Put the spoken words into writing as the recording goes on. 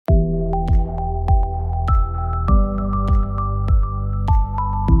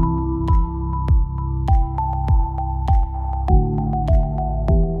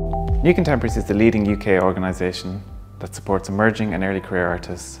New Contemporaries is the leading UK organisation that supports emerging and early career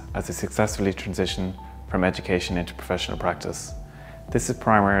artists as they successfully transition from education into professional practice. This is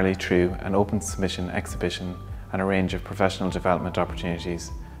primarily through an open submission exhibition and a range of professional development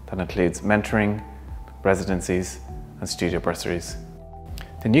opportunities that includes mentoring, residencies and studio bursaries.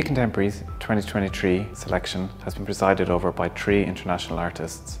 The New Contemporaries 2023 selection has been presided over by 3 international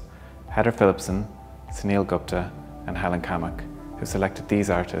artists, Phillipson, Sunil Gupta and Helen Cammock, who selected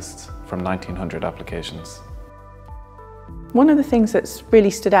these artists from 1900 applications. One of the things that's really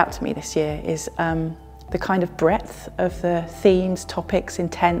stood out to me this year is the kind of breadth of the themes, topics,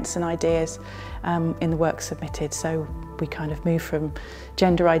 intents and ideas in the work submitted. So we kind of move from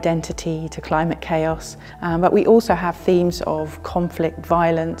gender identity to climate chaos, but we also have themes of conflict,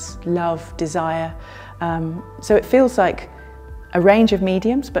 violence, love, desire. So it feels like a range of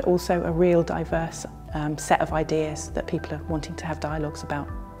mediums, but also a real diverse set of ideas that people are wanting to have dialogues about.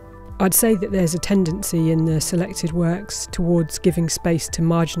 I'd say that there's a tendency in the selected works towards giving space to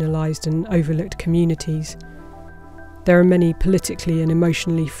marginalised and overlooked communities. There are many politically and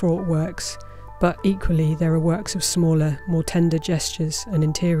emotionally fraught works, but equally there are works of smaller, more tender gestures and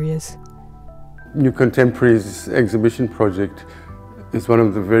interiors. New Contemporaries exhibition project is one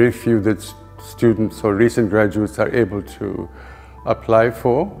of the very few that students or recent graduates are able to apply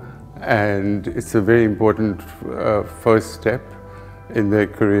for, and it's a very important first step in their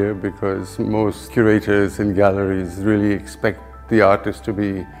career, because most curators and galleries really expect the artist to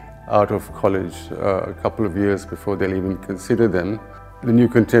be out of college a couple of years before they'll even consider them. The New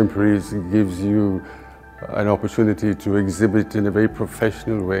Contemporaries gives you an opportunity to exhibit in a very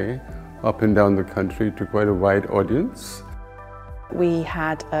professional way up and down the country to quite a wide audience. We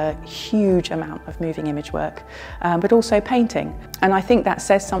had a huge amount of moving image work, but also painting. And I think that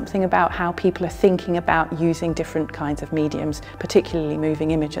says something about how people are thinking about using different kinds of mediums, particularly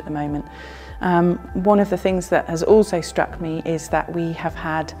moving image at the moment. One of the things that has also struck me is that we have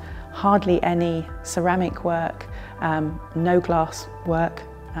had hardly any ceramic work, no glass work,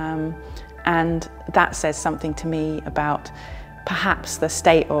 and that says something to me about perhaps the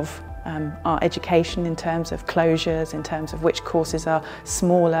state of our education in terms of closures, in terms of which courses are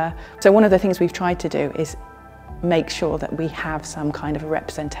smaller. So one of the things we've tried to do is make sure that we have some kind of a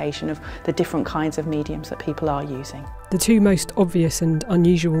representation of the different kinds of mediums that people are using. The 2 most obvious and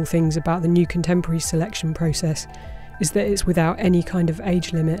unusual things about the New Contemporary selection process is that it's without any kind of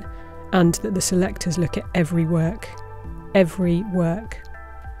age limit, and that the selectors look at every work. Every work.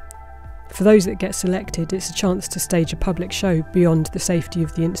 For those that get selected, it's a chance to stage a public show beyond the safety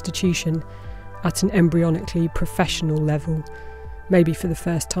of the institution at an embryonically professional level, maybe for the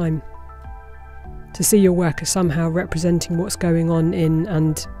first time. To see your work as somehow representing what's going on in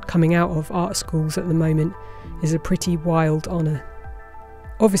and coming out of art schools at the moment is a pretty wild honour.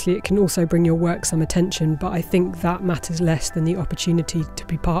 Obviously it can also bring your work some attention, but I think that matters less than the opportunity to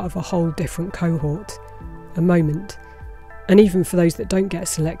be part of a whole different cohort, a moment. And even for those that don't get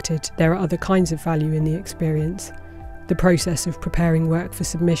selected, there are other kinds of value in the experience. The process of preparing work for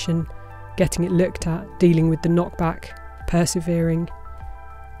submission, getting it looked at, dealing with the knockback, persevering.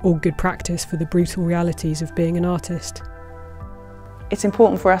 All good practice for the brutal realities of being an artist. It's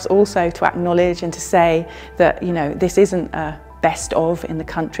important for us also to acknowledge and to say that, you know, this isn't a best of in the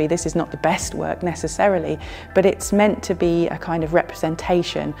country, this is not the best work necessarily, but it's meant to be a kind of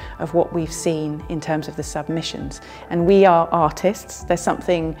representation of what we've seen in terms of the submissions. And we are artists. There's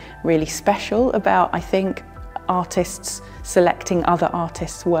something really special about, I think, artists selecting other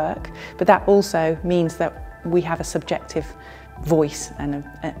artists' work, but that also means that we have a subjective voice and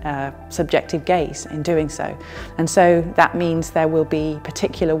a subjective gaze in doing so. And so that means there will be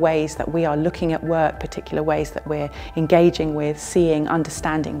particular ways that we are looking at work, particular ways that we're engaging with, seeing,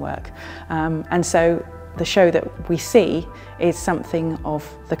 understanding work. And so the show that we see is something of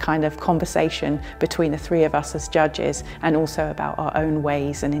the kind of conversation between the 3 of us as judges, and also about our own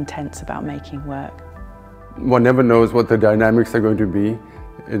ways and intents about making work. One never knows what the dynamics are going to be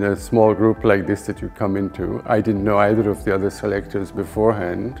in a small group like this that you come into. I didn't know either of the other selectors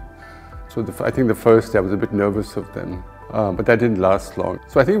beforehand, so I think the first day I was a bit nervous of them, but that didn't last long.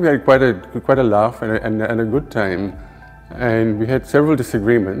 So I think we had quite a laugh and a good time, and we had several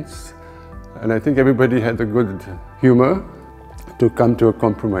disagreements, and I think everybody had the good humour to come to a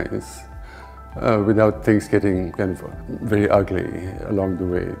compromise without things getting kind of very ugly along the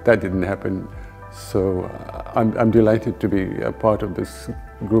way. That didn't happen. So I'm delighted to be a part of this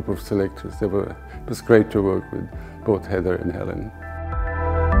group of selectors. It was great to work with both Heather and Helen.